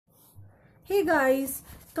Hey guys,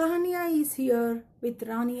 Kahania is here with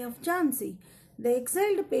Rani of Jhansi. The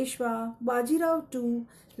exiled Peshwa Bajirao II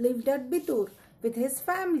lived at Bitur with his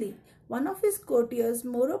family. One of his courtiers,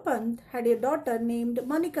 Moropant, had a daughter named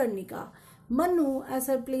Manikarnika. Manu, as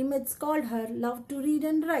her playmates called her, loved to read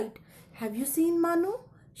and write. Have you seen Manu?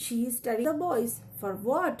 She is studying the boys. For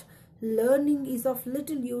what? Learning is of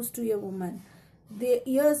little use to a woman. The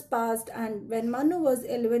years passed, and when Manu was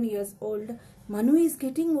 11 years old, Manu is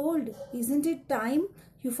getting old. Isn't it time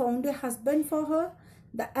you found a husband for her?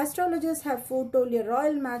 The astrologers have foretold a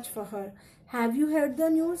royal match for her. Have you heard the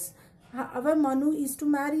news? Our Manu is to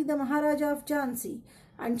marry the Maharaja of Jhansi,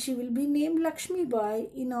 and she will be named Lakshmi Bai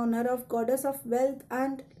in honor of goddess of wealth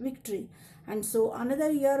and victory. And so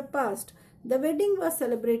another year passed. The wedding was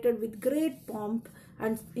celebrated with great pomp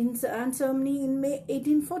and ceremony in May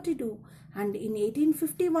 1842, and in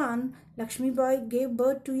 1851 Lakshmi Bai gave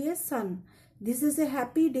birth to a son. This is a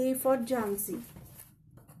happy day for Jhansi.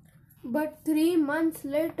 But 3 months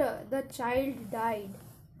later, the child died.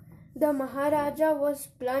 The Maharaja was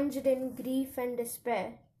plunged in grief and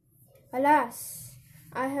despair. Alas,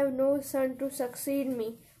 I have no son to succeed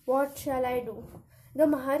me. What shall I do? The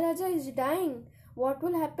Maharaja is dying. What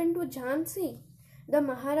will happen to Jhansi? The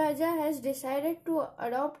Maharaja has decided to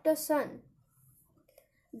adopt a son.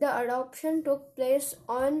 The adoption took place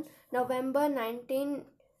on November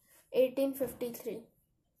 1853.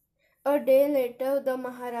 A day later, the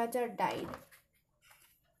Maharaja died.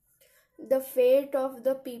 The fate of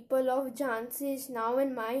the people of Jhansi is now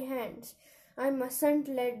in my hands. I mustn't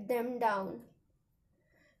let them down.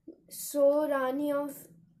 So Rani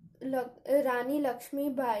Lakshmi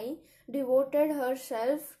Bai devoted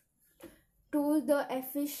herself to the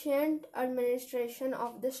efficient administration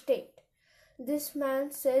of the state. This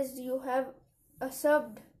man says you have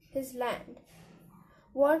usurped his land.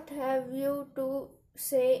 What have you to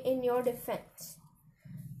say in your defense?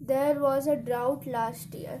 There was a drought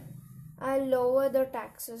last year. I'll lower the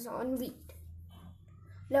taxes on wheat.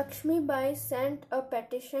 Lakshmi Bai sent a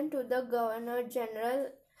petition to the Governor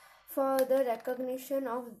General for the recognition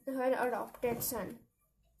of her adopted son.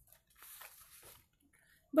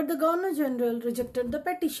 But the Governor General rejected the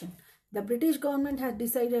petition. The British government had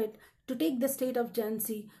decided to take the state of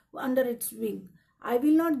Jhansi under its wing. I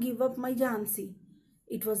will not give up my Jhansi.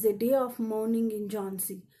 It was a day of mourning in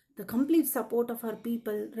Jhansi. The complete support of her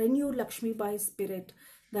people renewed Lakshmi Bai's spirit.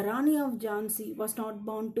 The Rani of Jhansi was not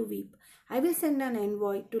bound to weep. I will send an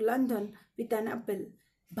envoy to London with an appeal.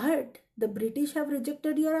 But the British have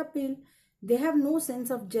rejected your appeal. They have no sense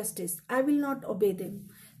of justice. I will not obey them.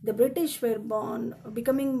 The British were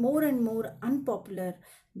becoming more and more unpopular.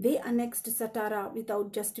 They annexed Satara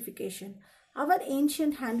without justification. Our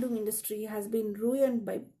ancient handloom industry has been ruined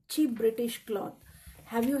by cheap British cloth.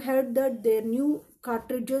 Have you heard that their new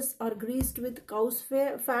cartridges are greased with cow's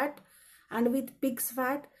fat and with pig's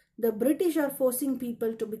fat? The British are forcing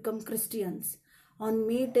people to become Christians. On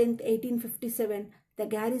May 10, 1857, the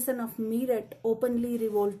garrison of Meerut openly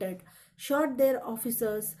revolted, shot their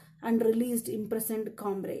officers and released imprisoned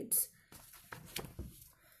comrades.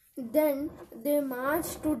 Then they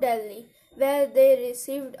marched to Delhi, where they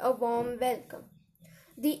received a warm welcome.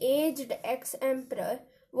 The aged ex-emperor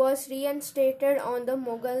was reinstated on the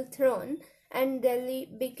Mughal throne, and Delhi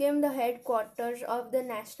became the headquarters of the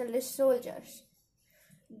nationalist soldiers.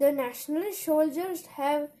 The nationalist soldiers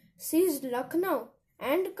have seized Lucknow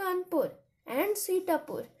and Kanpur and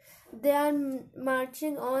Sitapur. They are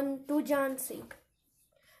marching on to Jhansi.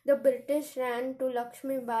 The British ran to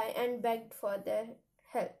Lakshmi Bai and begged for their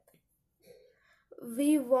help.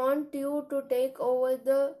 We want you to take over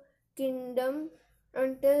the kingdom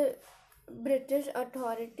until British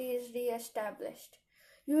authority is re-established.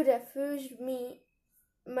 You refused me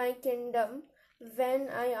my kingdom when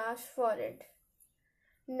I asked for it.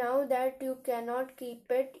 Now that you cannot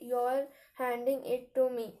keep it, you are handing it to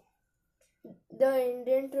me. The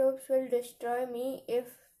Indian troops will destroy me if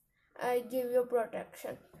I give you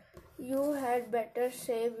protection. You had better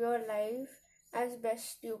save your life as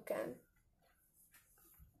best you can.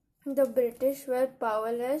 The British were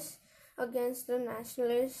powerless against the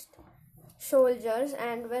nationalist soldiers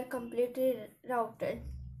and were completely routed.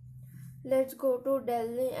 Let's go to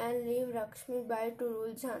Delhi and leave Lakshmi Bai to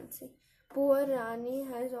rule Jhansi. Poor Rani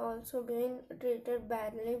has also been treated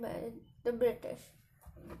badly by the British.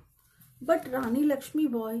 But Rani Lakshmi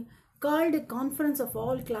Bai called a conference of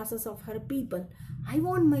all classes of her people. I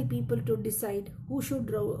want my people to decide who should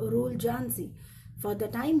rule Jhansi. For the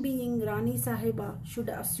time being, Rani Sahiba should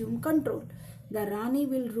assume control. The Rani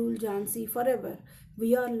will rule Jhansi forever.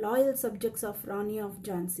 We are loyal subjects of Rani of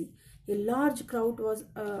Jhansi. A large crowd was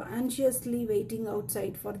anxiously waiting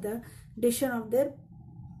outside for the decision of their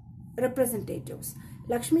representatives.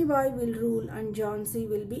 Lakshmi Bai will rule and Jhansi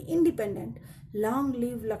will be independent. Long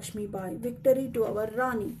live Lakshmi Bai. Victory to our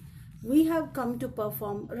Rani. We have come to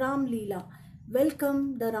perform Ram Leela.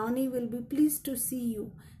 Welcome, the Rani will be pleased to see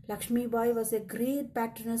you. Lakshmi Bai was a great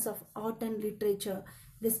patroness of art and literature.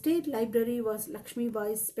 The state library was Lakshmi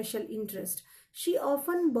Bai's special interest. She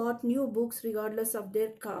often bought new books regardless of their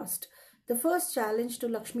cost. The first challenge to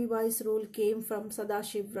Lakshmi Bai's rule came from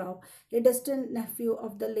Sadashiv Rao, a distant nephew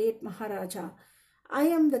of the late Maharaja. I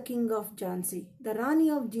am the king of Jhansi. The Rani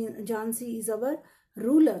of Jhansi is our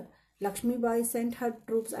ruler. Lakshmi Bai sent her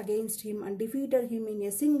troops against him and defeated him in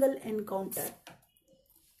a single encounter.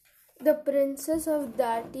 The princes of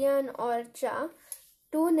Datia and Orcha,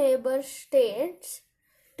 two neighbor states,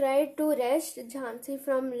 tried to wrest Jhansi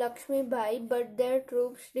from Lakshmi Bai, but their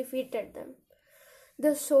troops defeated them.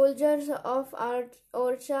 The soldiers of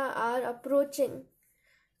Orcha are approaching.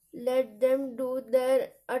 Let them do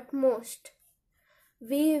their utmost.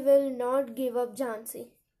 We will not give up Jhansi.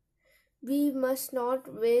 We must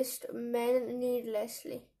not waste men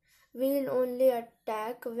needlessly. We will only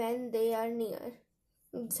attack when they are near.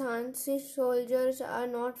 Jhansi soldiers are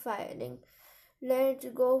not firing. Let's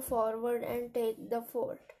go forward and take the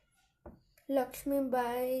fort. Lakshmi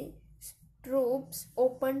Bai's troops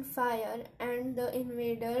opened fire and the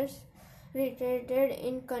invaders retreated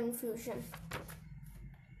in confusion.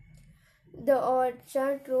 The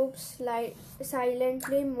Orcha troops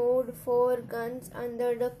silently moved 4 guns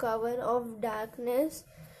under the cover of darkness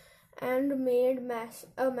and made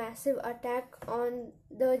a massive attack on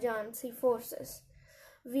the Jhansi forces.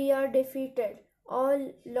 We are defeated.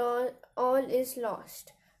 All is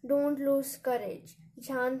lost. Don't lose courage.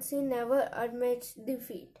 Jhansi never admits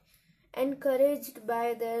defeat. Encouraged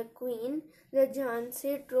by their queen, the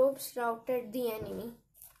Jhansi troops routed the enemy.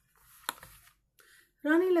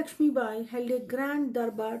 Rani Lakshmi Bai held a grand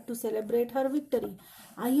darbar to celebrate her victory.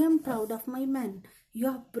 I am proud of my men. You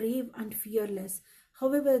are brave and fearless.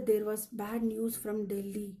 However, there was bad news from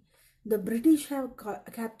Delhi. The British have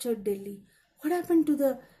captured Delhi. What happened to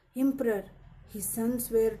the emperor? His sons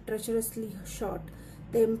were treacherously shot.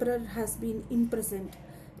 The emperor has been imprisoned.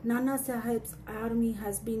 Nana Sahib's army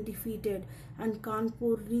has been defeated and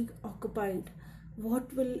Kanpur reoccupied.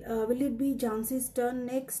 What will it be Jhansi's turn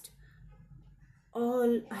next?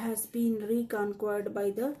 All has been reconquered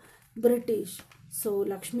by the British. So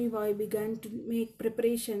Lakshmi Bai began to make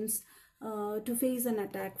preparations to face an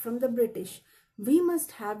attack from the British. We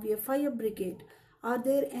must have a fire brigade. Are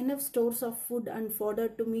there enough stores of food and fodder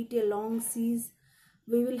to meet a long siege?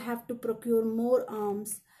 We will have to procure more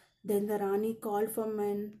arms. Then the Rani called for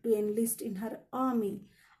men to enlist in her army.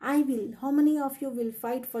 I will. How many of you will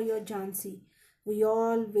fight for your Jhansi? We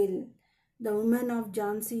all will. The women of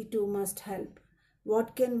Jhansi too must help.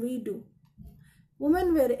 What can we do?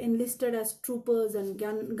 Women were enlisted as troopers and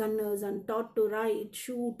gunners and taught to ride,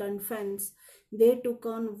 shoot, and fence. They took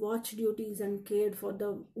on watch duties and cared for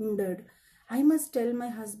the wounded. I must tell my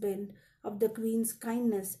husband of the queen's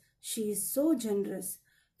kindness. She is so generous.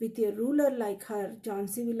 With a ruler like her,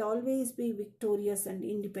 Jhansi will always be victorious and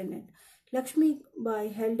independent. Lakshmi Bai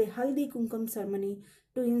held a Haldi Kumkum ceremony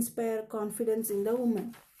to inspire confidence in the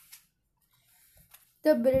women.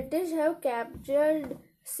 The British have captured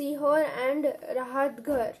Sihor and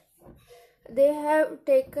Rahatgarh. They have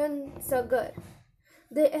taken Sagar.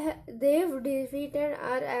 They've defeated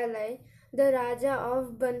our ally, the Raja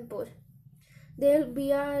of Banpur. They'll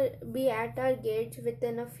be at our gates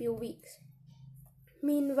within a few weeks.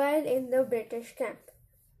 Meanwhile, in the British camp,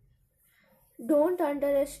 don't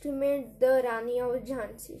underestimate the Rani of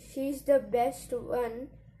Jhansi. She's the best one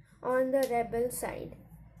on the rebel side.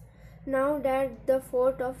 Now that the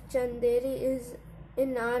fort of Chanderi is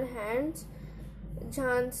in our hands,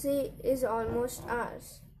 Jhansi is almost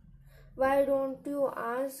ours. Why don't you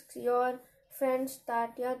ask your friends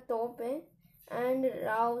Tatya Tope and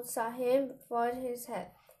Rao Sahib for his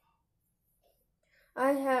help?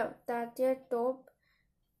 I have. Tatya Tope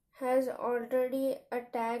has already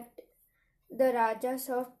attacked the Rajas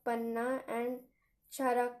of Panna and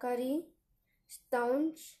Charakari,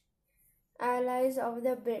 staunch allies of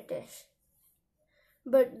the British.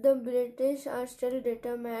 But the British are still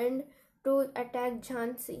determined to attack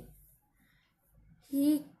Jhansi.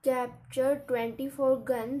 He captured 24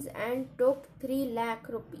 guns and took 3 lakh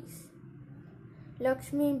rupees.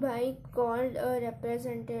 Lakshmi Bai called a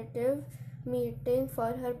representative meeting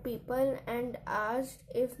for her people and asked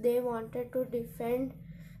if they wanted to defend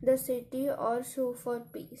the city or sue for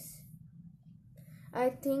peace. I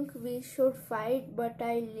think we should fight, but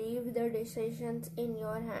I leave the decisions in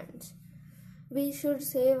your hands. We should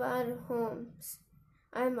save our homes.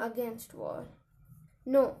 I'm against war.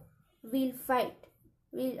 No, we'll fight.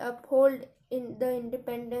 We'll uphold the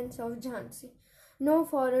independence of Jhansi. No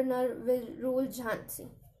foreigner will rule Jhansi.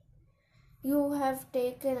 You have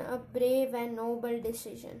taken a brave and noble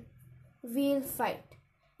decision. We'll fight.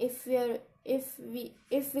 If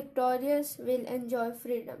victorious, we'll enjoy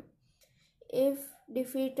freedom. If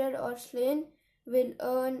defeated or slain, we'll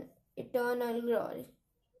earn eternal glory.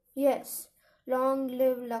 Yes, long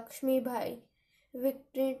live Lakshmi Bai.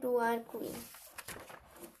 Victory to our queen.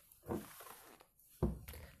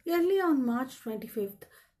 Early on March 25th,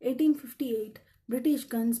 1858, British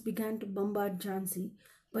guns began to bombard Jhansi,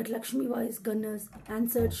 but Lakshmi Bai's gunners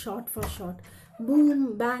answered shot for shot.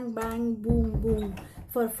 Boom, bang, bang, boom, boom.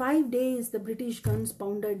 For 5 days, the British guns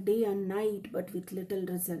pounded day and night, but with little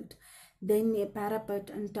result. Then a parapet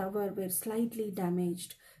and tower were slightly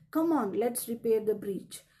damaged. Come on, let's repair the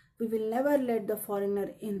breach. We will never let the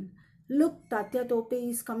foreigner in. Look, Tatya Tope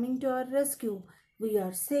is coming to our rescue. We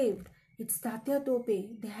are saved. It's Tatya Tope.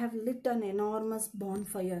 They have lit an enormous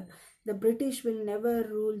bonfire. The British will never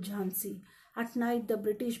rule Jhansi. At night, the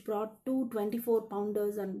British brought two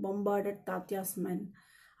 24-pounders and bombarded Tatya's men.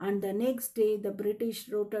 And the next day, the British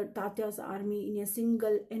routed Tatya's army in a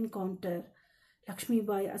single encounter. Lakshmi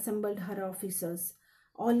Bai assembled her officers.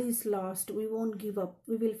 All is lost. We won't give up.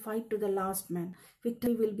 We will fight to the last man.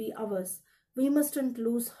 Victory will be ours. We mustn't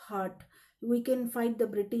lose heart. We can fight the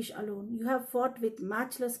British alone. You have fought with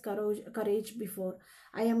matchless courage before.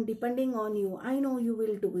 I am depending on you. I know you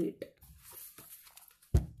will do it.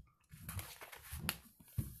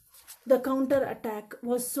 The counter-attack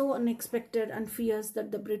was so unexpected and fierce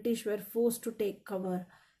that the British were forced to take cover.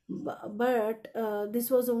 But this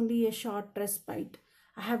was only a short respite.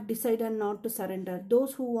 I have decided not to surrender.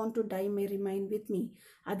 Those who want to die may remain with me.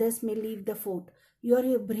 Others may leave the fort. You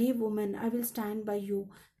are a brave woman. I will stand by you.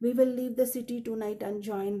 We will leave the city tonight and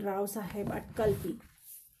join Rao Sahib at Kalpi.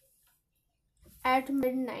 At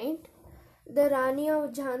midnight, the Rani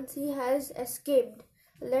of Jhansi has escaped.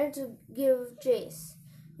 Let's give chase.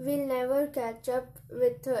 We'll never catch up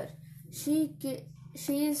with her.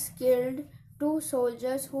 She's killed 2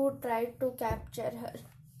 soldiers who tried to capture her.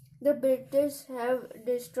 The British have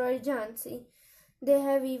destroyed Jhansi. They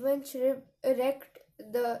have even wrecked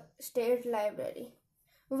the state library.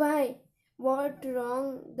 Why? What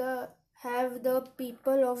wrong have the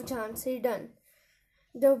people of Jhansi done?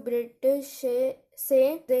 The British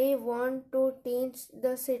say they want to teach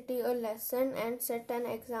the city a lesson and set an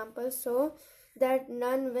example so that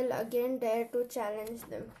none will again dare to challenge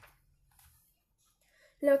them.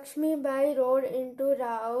 Lakshmi Bai rode into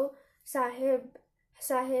Rao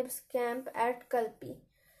Sahib's camp at Kalpi.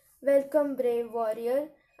 Welcome, brave warrior.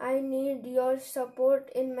 I need your support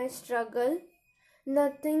in my struggle.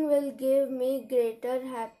 Nothing will give me greater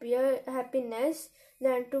happiness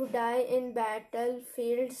than to die in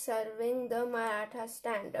battlefield serving the Maratha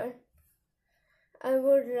standard. I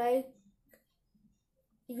would like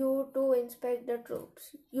you to inspect the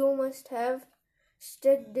troops. You must have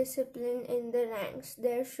strict discipline in the ranks.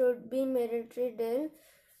 There should be military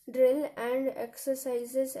drill and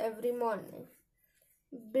exercises every morning.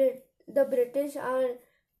 The British are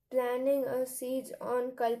planning a siege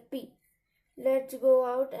on Kalpi. Let's go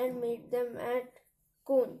out and meet them at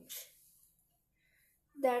Kunch.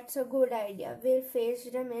 That's a good idea. We'll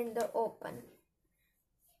face them in the open.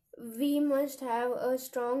 We must have a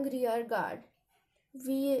strong rear guard.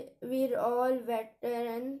 We're all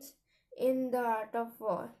veterans in the art of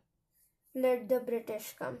war. Let the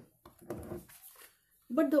British come.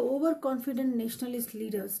 But the overconfident nationalist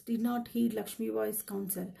leaders did not heed Lakshmi Bai's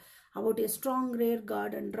counsel about a strong rear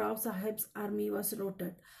guard, and Rao Sahib's army was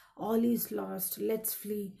routed. All is lost. Let's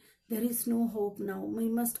flee. There is no hope now. We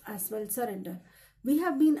must as well surrender. We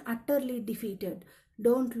have been utterly defeated.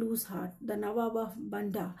 Don't lose heart. The Nawab of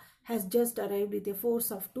Banda has just arrived with a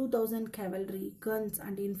force of 2,000 cavalry, guns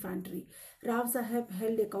and infantry. Rao Sahib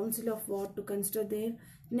held a council of war to consider their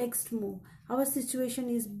next move. Our situation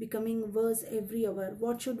is becoming worse every hour.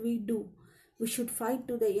 What should we do? We should fight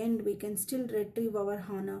to the end. We can still retrieve our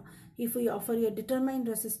honor if we offer a determined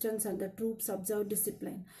resistance and the troops observe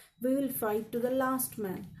discipline. We will fight to the last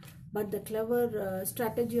man. But the clever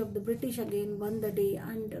strategy of the British again won the day,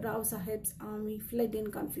 and Rao Sahib's army fled in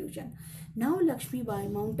confusion. Now Lakshmi Bai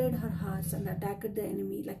mounted her horse and attacked the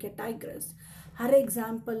enemy like a tigress. Her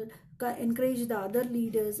example encouraged the other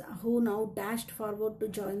leaders, who now dashed forward to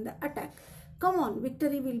join the attack. Come on,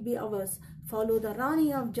 victory will be ours. Follow the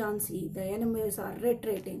Rani of Jhansi. The enemies are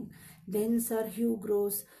retreating. Then Sir Hugh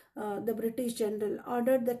Groves, the British general,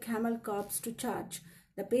 ordered the Camel Corps to charge.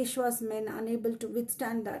 The Peshwa's men, unable to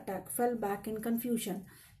withstand the attack, fell back in confusion.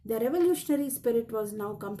 The revolutionary spirit was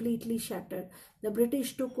now completely shattered. The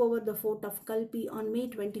British took over the fort of Kalpi on May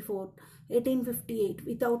 24, 1858,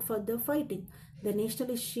 without further fighting. The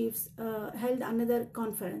nationalist chiefs held another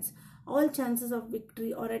conference. All chances of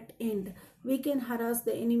victory are at end. We can harass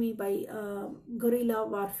the enemy by guerrilla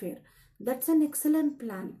warfare. That's an excellent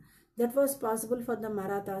plan. That was possible for the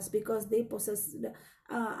Marathas because they possessed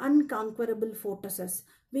unconquerable fortresses.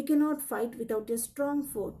 We cannot fight without a strong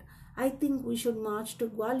fort. I think we should march to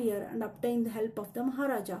Gwalior and obtain the help of the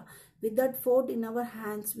Maharaja. With that fort in our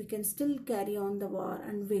hands, we can still carry on the war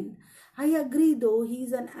and win. I agree, though he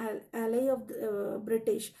is an ally of the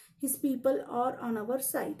British. His people are on our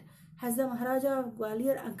side. Has the Maharaja of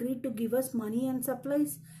Gwalior agreed to give us money and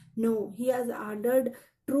supplies? No, he has ordered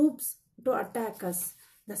troops to attack us.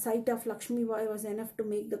 The sight of Lakshmi Bai was enough to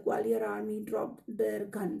make the Gwalior army drop their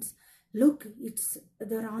guns. Look, it's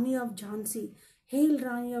the Rani of Jhansi. Hail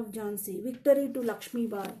Rani of Jhansi. Victory to Lakshmi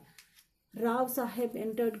Bai. Rao Sahib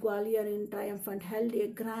entered Gwalior in triumph and held a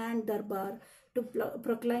grand darbar to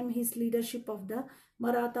proclaim his leadership of the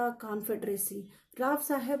Maratha Confederacy. Rao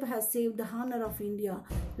Sahib has saved the honor of India.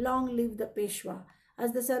 Long live the Peshwa.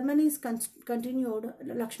 As the ceremonies continued,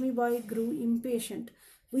 Lakshmi Bai grew impatient.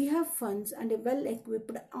 We have funds and a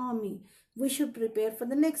well-equipped army. We should prepare for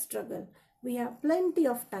the next struggle. We have plenty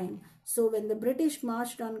of time. So when the British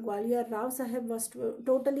marched on Gwalior, Rao Sahib was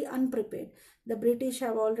totally unprepared. The British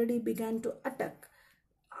have already begun to attack,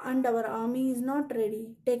 and our army is not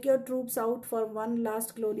ready. Take your troops out for one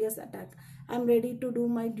last glorious attack. I am ready to do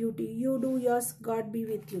my duty. You do yours. God be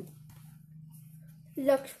with you.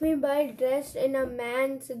 Lakshmi Bai, dressed in a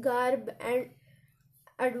man's garb, and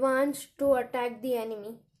advanced to attack the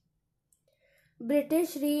enemy.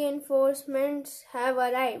 British reinforcements have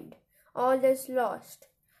arrived. All is lost.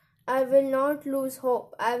 I will not lose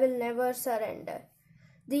hope. I will never surrender.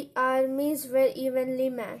 The armies were evenly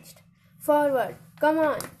matched. Forward, come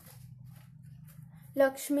on!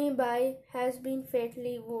 Lakshmi Bai has been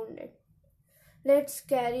fatally wounded. Let's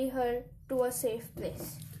carry her to a safe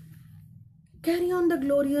place. Carry on the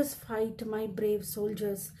glorious fight, my brave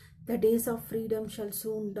soldiers. The days of freedom shall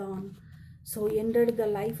soon dawn. So ended the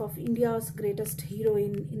life of India's greatest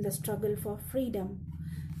heroine in the struggle for freedom.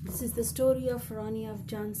 This is the story of Rani of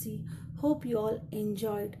Jhansi. Hope you all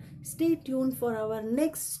enjoyed. Stay tuned for our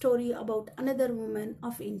next story about another woman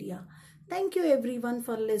of India. Thank you everyone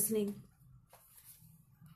for listening.